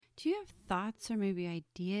Do you have thoughts or maybe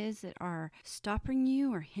ideas that are stopping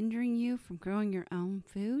you or hindering you from growing your own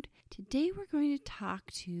food? Today we're going to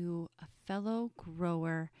talk to a fellow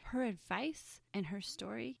grower. Her advice and her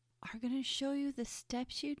story are going to show you the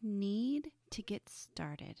steps you need to get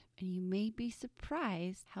started. And you may be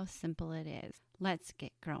surprised how simple it is. Let's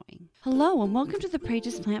get growing. Hello and welcome to the Pray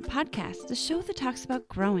Just Plant podcast, the show that talks about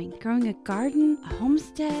growing a garden, a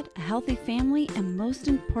homestead, a healthy family, and most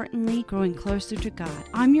importantly, growing closer to God.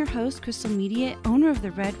 I'm your host, Crystal Media, owner of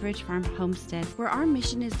the Red Ridge Farm Homestead, where our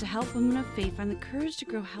mission is to help women of faith find the courage to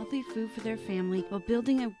grow healthy food for their family while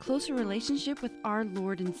building a closer relationship with our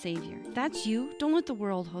Lord and Savior. If that's you. Don't let the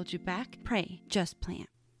world hold you back. Pray, just plant.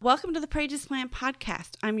 Welcome to the Pray Just Plant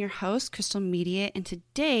podcast. I'm your host, Crystal Media, and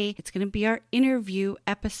today it's going to be our interview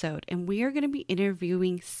episode, and we are going to be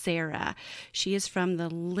interviewing Sarah. She is from the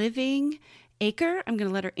Living Acre. I'm going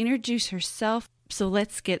to let her introduce herself, so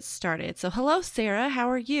let's get started. So hello, Sarah. How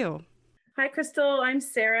are you? Hi, Crystal. I'm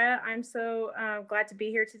Sarah. I'm so glad to be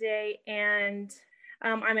here today, and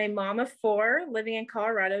I'm a mom of 4 living in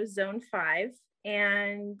Colorado, Zone 5,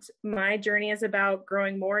 and my journey is about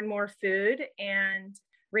growing more and more food and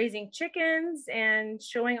raising chickens and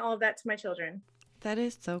showing all of that to my children. That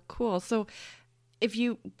is so cool. So if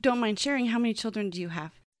you don't mind sharing, how many children do you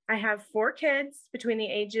have? I have 4 kids between the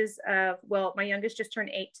ages of, well, my youngest just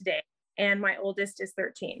turned 8 today, and my oldest is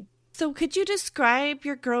 13. So could you describe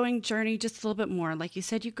your growing journey just a little bit more? Like you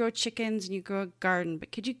said, you grow chickens and you grow a garden,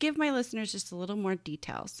 but could you give my listeners just a little more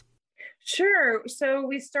details? Sure. So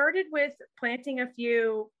we started with planting a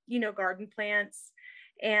few, garden plants,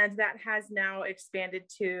 and that has now expanded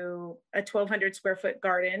to a 1,200 square foot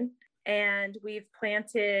garden. And we've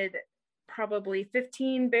planted probably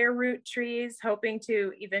 15 bare root trees, hoping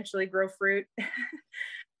to eventually grow fruit.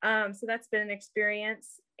 So that's been an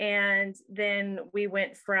experience. And then we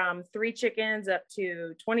went from 3 chickens up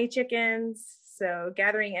to 20 chickens. So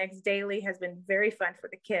gathering eggs daily has been very fun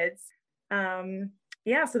for the kids.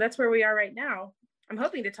 So that's where we are right now. I'm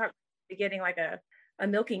hoping to getting like a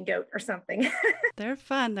milking goat or something. They're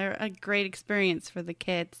fun. They're a great experience for the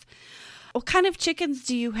kids. What kind of chickens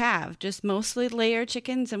do you have? Just mostly layer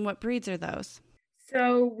chickens, and what breeds are those?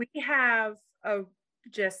 So we have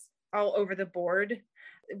just all over the board.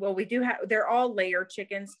 Well, they're all layer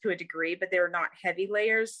chickens to a degree, but they're not heavy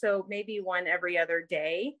layers. So maybe one every other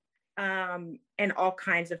day, and all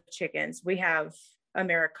kinds of chickens. We have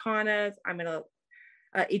Americanas.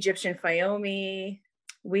 Egyptian Fayoumi.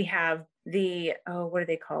 We have what are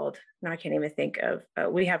they called? No, I can't even think of.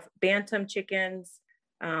 We have Bantam chickens,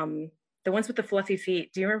 the ones with the fluffy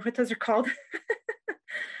feet. Do you remember what those are called?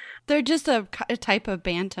 They're just a type of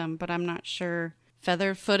Bantam, but I'm not sure.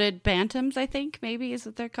 Feather-footed Bantams, I think, maybe is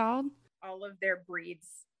what they're called. All of their breeds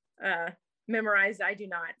memorized. I do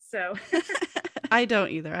not. So I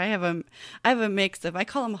don't either. I have a mix of, I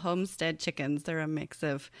call them homestead chickens. They're a mix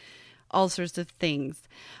of all sorts of things.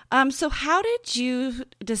 So how did you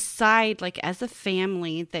decide, like as a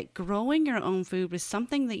family, that growing your own food was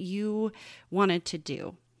something that you wanted to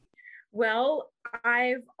do? Well,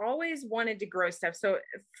 I've always wanted to grow stuff. So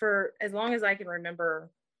for as long as I can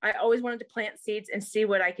remember, I always wanted to plant seeds and see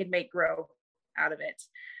what I could make grow out of it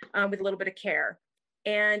with a little bit of care.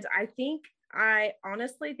 And I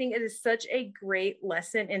honestly think it is such a great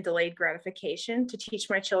lesson in delayed gratification to teach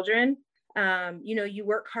my children. You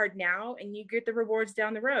work hard now and you get the rewards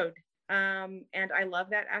down the road. And I love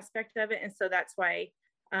that aspect of it. And so that's why,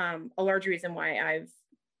 a large reason why I've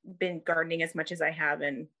been gardening as much as I have,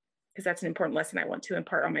 and because that's an important lesson I want to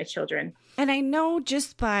impart on my children. And I know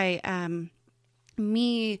just by,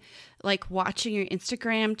 me like watching your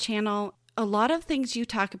Instagram channel, a lot of things you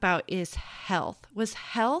talk about is health. Was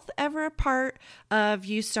health ever a part of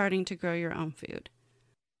you starting to grow your own food?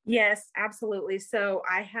 Yes, absolutely. So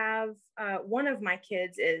I have one of my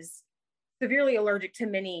kids is severely allergic to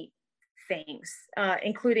many things,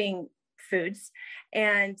 including foods,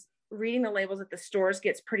 and reading the labels at the stores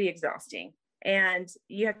gets pretty exhausting. And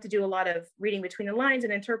you have to do a lot of reading between the lines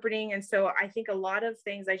and interpreting. And so I think a lot of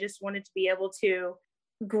things I just wanted to be able to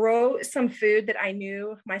grow some food that I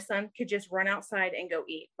knew my son could just run outside and go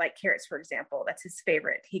eat, like carrots, for example. That's his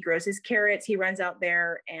favorite. He grows his carrots. He runs out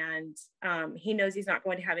there and he knows he's not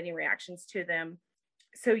going to have any reactions to them.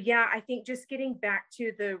 So yeah, I think just getting back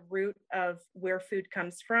to the root of where food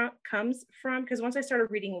comes from, because once I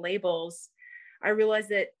started reading labels, I realized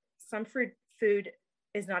that some food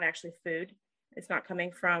is not actually food. It's not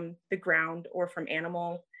coming from the ground or from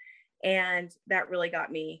animal. And that really got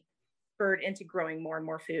me spurred into growing more and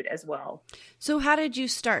more food as well. So how did you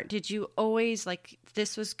start? Did you always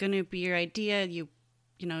this was going to be your idea? You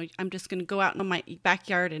I'm just going to go out in my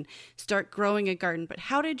backyard and start growing a garden. But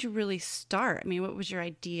how did you really start? I mean, what was your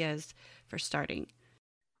ideas for starting?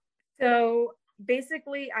 So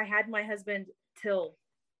basically, I had my husband till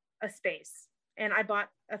a space and I bought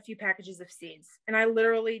a few packages of seeds and I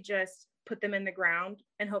literally just put them in the ground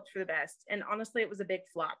and hoped for the best. And honestly, it was a big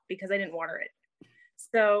flop because I didn't water it.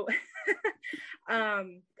 So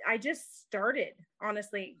I just started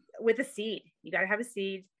honestly with a seed. You got to have a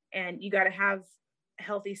seed and you got to have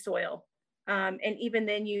healthy soil. And even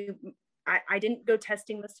then I didn't go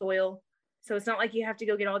testing the soil. So it's not like you have to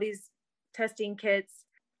go get all these testing kits.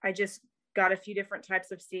 I just got a few different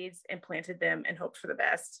types of seeds and planted them and hoped for the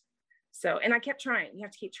best. So, and I kept trying. You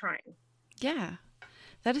have to keep trying. Yeah,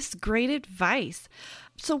 that is great advice.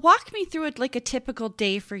 So walk me through it like a typical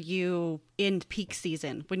day for you in peak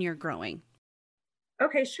season when you're growing.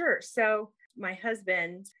 Okay, sure. So my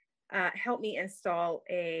husband helped me install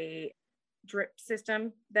a drip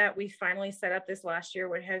system that we finally set up this last year,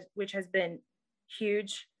 which has been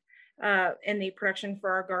huge in the production for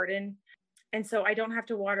our garden. And so I don't have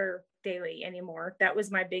to water daily anymore. That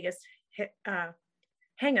was my biggest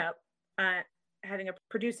hang up having a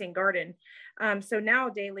producing garden. So now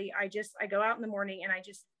daily, I go out in the morning and I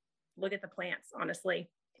just look at the plants, honestly,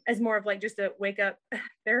 as more of like just a wake up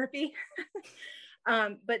therapy.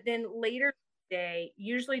 But then later day,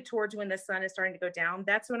 usually towards when the sun is starting to go down,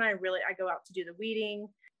 that's when I go out to do the weeding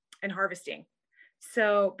and harvesting.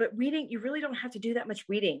 So, but weeding, you really don't have to do that much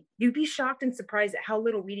weeding. You'd be shocked and surprised at how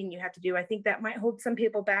little weeding you have to do. I think that might hold some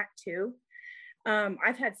people back too.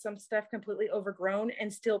 I've had some stuff completely overgrown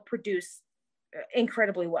and still produce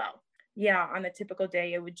incredibly well. Yeah, on a typical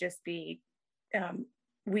day, it would just be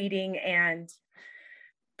weeding and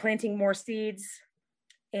planting more seeds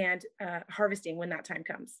and harvesting when that time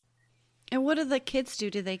comes. And what do the kids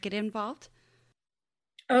do? Do they get involved?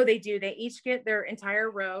 Oh, they do. They each get their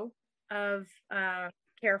entire row of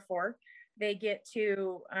care for. They get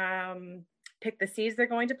to pick the seeds they're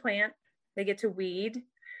going to plant. They get to weed.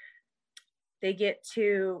 They get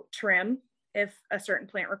to trim if a certain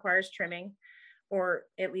plant requires trimming or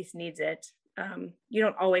at least needs it. You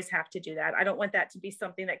don't always have to do that. I don't want that to be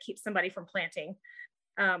something that keeps somebody from planting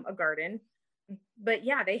a garden. But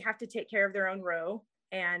yeah, they have to take care of their own row.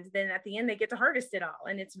 And then at the end, they get to harvest it all.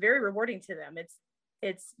 And it's very rewarding to them.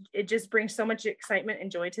 It just brings so much excitement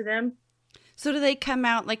and joy to them. So do they come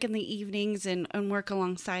out like in the evenings and work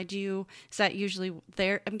alongside you? Is that usually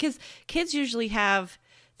there? Because kids usually have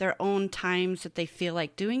their own times that they feel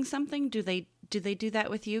like doing something. Do they do that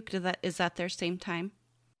with you? Is that their same time?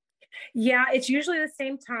 Yeah, it's usually the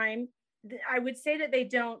same time. I would say that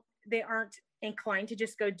they aren't inclined to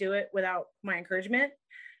just go do it without my encouragement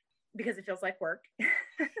because it feels like work.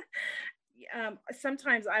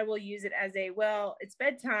 Sometimes I will use it as it's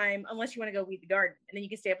bedtime, unless you want to go weed the garden, and then you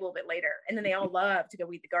can stay up a little bit later. And then they all love to go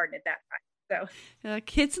weed the garden at that time. So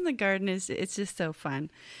kids in the garden it's just so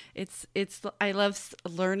fun. I love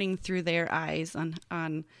learning through their eyes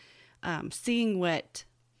on seeing what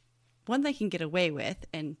one they can get away with,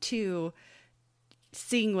 and two,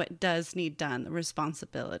 seeing what does need done, the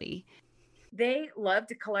responsibility. They love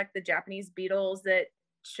to collect the Japanese beetles that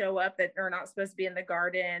show up that are not supposed to be in the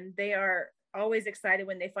garden. They are always excited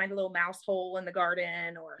when they find a little mouse hole in the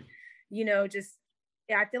garden, or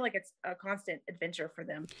I feel like it's a constant adventure for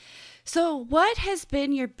them. So what has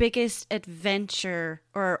been your biggest adventure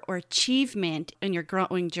or achievement in your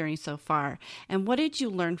growing journey so far, and what did you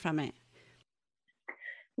learn from it?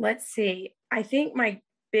 Let's see. I think my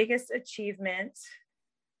biggest achievement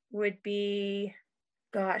would be,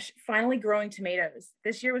 finally growing tomatoes.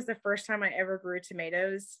 This year was the first time I ever grew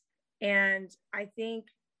tomatoes. And I think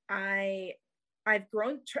I've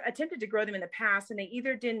attempted to grow them in the past, and they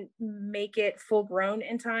either didn't make it full grown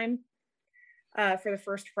in time for the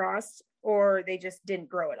first frost, or they just didn't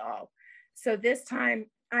grow at all. So this time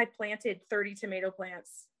I planted 30 tomato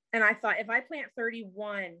plants, and I thought if I plant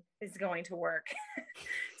 31, it's going to work.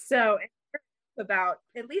 So about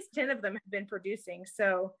at least 10 of them have been producing.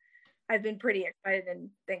 So I've been pretty excited and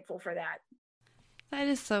thankful for that. That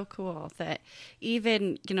is so cool that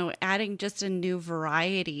even, adding just a new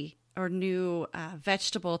variety or new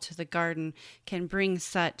vegetable to the garden can bring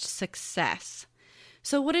such success.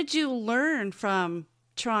 So what did you learn from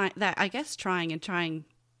trying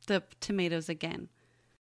the tomatoes again?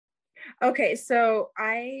 Okay, so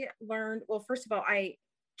I learned, first of all, I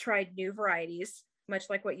tried new varieties, much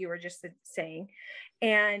like what you were just saying.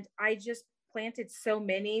 And I just planted so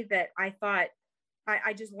many that I thought,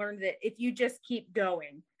 I just learned that if you just keep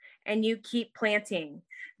going and you keep planting,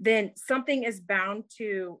 then something is bound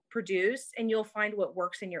to produce, and you'll find what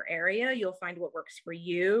works in your area. You'll find what works for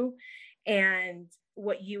you. And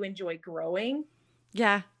what you enjoy growing.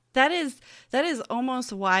 Yeah, that is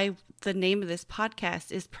almost why the name of this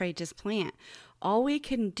podcast is Pray Just Plant. All we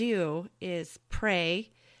can do is pray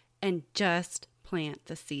and just plant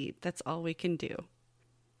the seed. That's all we can do.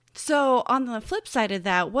 So, on the flip side of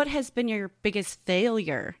that, what has been your biggest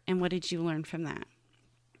failure and what did you learn from that?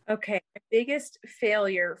 Okay, my biggest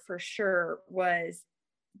failure for sure was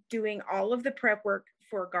doing all of the prep work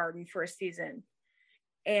for a garden for a season,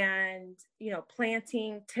 and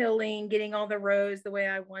planting, tilling, getting all the rows the way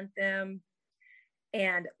I want them,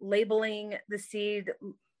 and labeling the seed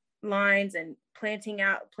lines and planning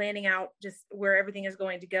out just where everything is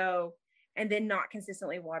going to go, and then not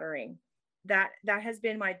consistently watering. That has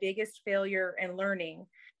been my biggest failure, and learning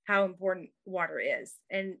how important water is.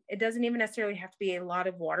 And it doesn't even necessarily have to be a lot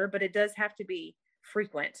of water, but it does have to be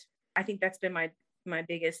frequent. I think that's been my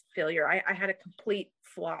biggest failure. I had a complete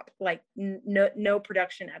flop, like no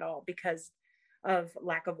production at all because of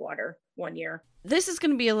lack of water one year. This is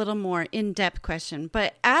going to be a little more in-depth question,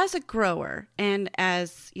 but as a grower and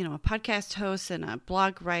as, a podcast host and a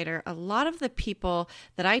blog writer, a lot of the people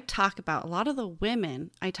that I talk about, a lot of the women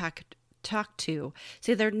I talk to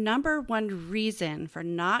say their number one reason for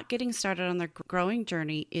not getting started on their growing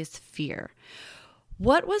journey is fear.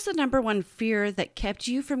 What was the number one fear that kept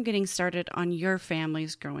you from getting started on your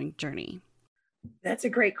family's growing journey? That's a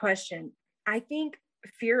great question. I think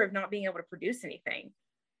fear of not being able to produce anything.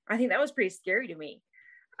 I think that was pretty scary to me.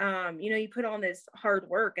 You put on this hard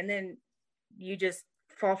work and then you just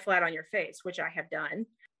fall flat on your face, which I have done,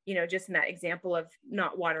 just in that example of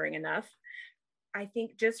not watering enough. I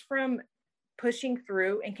think just from pushing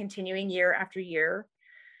through and continuing year after year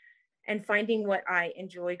and finding what I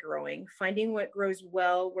enjoy growing, finding what grows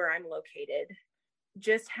well where I'm located,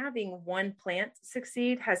 just having one plant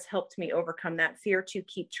succeed has helped me overcome that fear to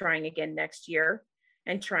keep trying again next year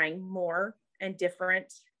and trying more and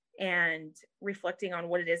different and reflecting on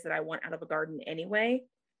what it is that I want out of a garden anyway,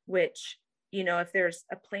 which, if there's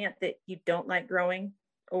a plant that you don't like growing,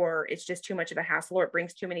 or it's just too much of a hassle, or it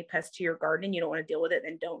brings too many pests to your garden and you don't want to deal with it,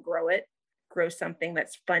 then don't grow it. Grow something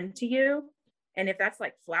that's fun to you. And if that's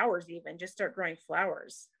like flowers, even just start growing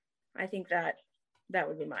flowers. I think that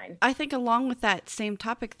would be mine. I think along with that same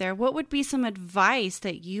topic there, what would be some advice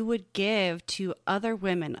that you would give to other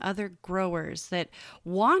women, other growers that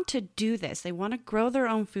want to do this? They want to grow their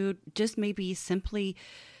own food, just maybe simply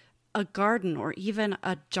a garden or even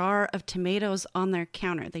a jar of tomatoes on their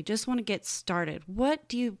counter. They just want to get started.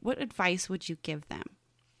 What advice would you give them?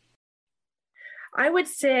 I would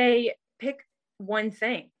say pick one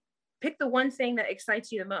thing. Pick the one thing that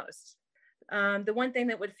excites you the most. The one thing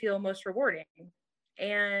that would feel most rewarding,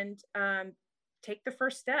 and take the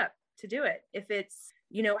first step to do it. If it's,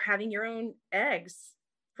 having your own eggs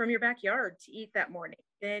from your backyard to eat that morning,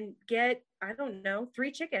 then get,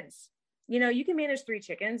 3 chickens. You can manage 3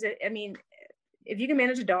 chickens. I mean, if you can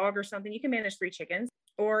manage a dog or something, you can manage 3 chickens.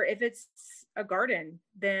 Or if it's a garden,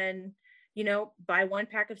 then, buy 1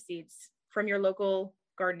 pack of seeds from your local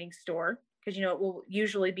gardening store, because, it will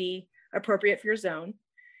usually be appropriate for your zone.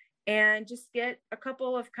 And just get a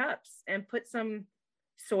couple of cups and put some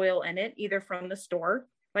soil in it, either from the store,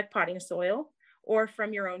 like potting soil, or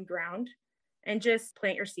from your own ground, and just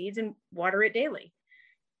plant your seeds and water it daily.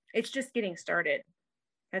 It's just getting started.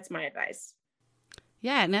 That's my advice.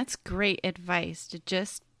 Yeah, and that's great advice to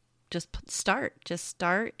just start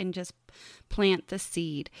and just plant the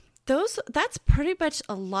seed. That's pretty much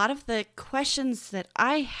a lot of the questions that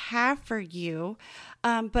I have for you.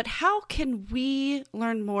 But how can we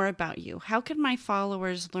learn more about you? How can my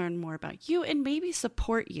followers learn more about you and maybe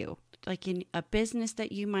support you, like in a business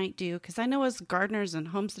that you might do? Because I know as gardeners and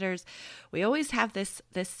homesteaders, we always have this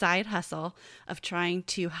side hustle of trying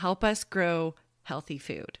to help us grow healthy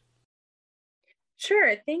food.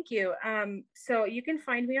 Sure. Thank you. So you can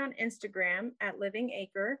find me on Instagram at Living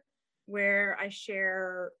Acre, where I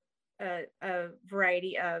share a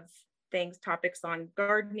variety of topics on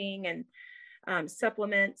gardening and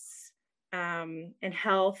supplements and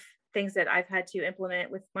health, things that I've had to implement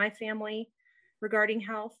with my family regarding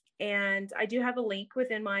health. And I do have a link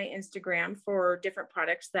within my Instagram for different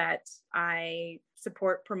products that I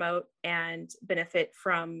support, promote, and benefit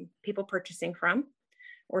from people purchasing from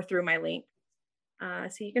or through my link.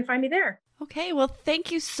 So you can find me there. Okay, well,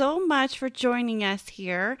 thank you so much for joining us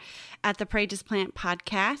here at the Pray Just Plant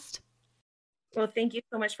podcast. Well, thank you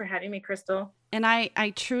so much for having me, Crystal. And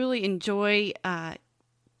I truly enjoy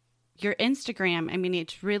your Instagram. I mean,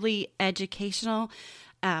 it's really educational.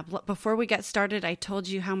 Before we got started, I told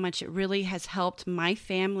you how much it really has helped my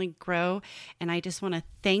family grow. And I just want to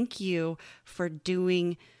thank you for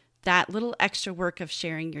doing that little extra work of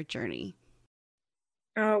sharing your journey.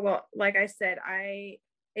 Oh, well, like I said,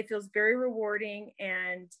 it feels very rewarding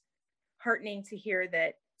and heartening to hear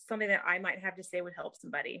that something that I might have to say would help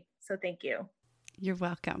somebody. So thank you. You're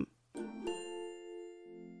welcome.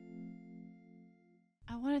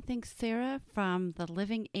 I want to thank Sarah from The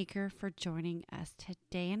Living Acre for joining us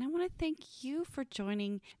today. And I want to thank you for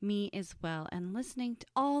joining me as well and listening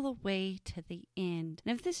all the way to the end.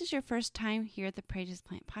 And if this is your first time here at the Pray Just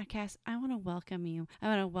Plant podcast, I want to welcome you. I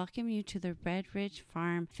want to welcome you to the Red Ridge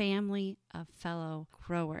Farm family of fellow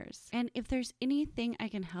growers. And if there's anything I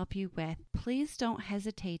can help you with, please don't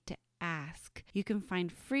hesitate to ask. You can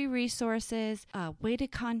find free resources, a way to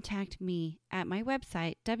contact me at my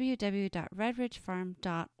website,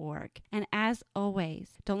 www.redridgefarm.org. And as always,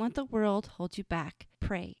 don't let the world hold you back.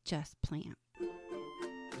 Pray, just plant.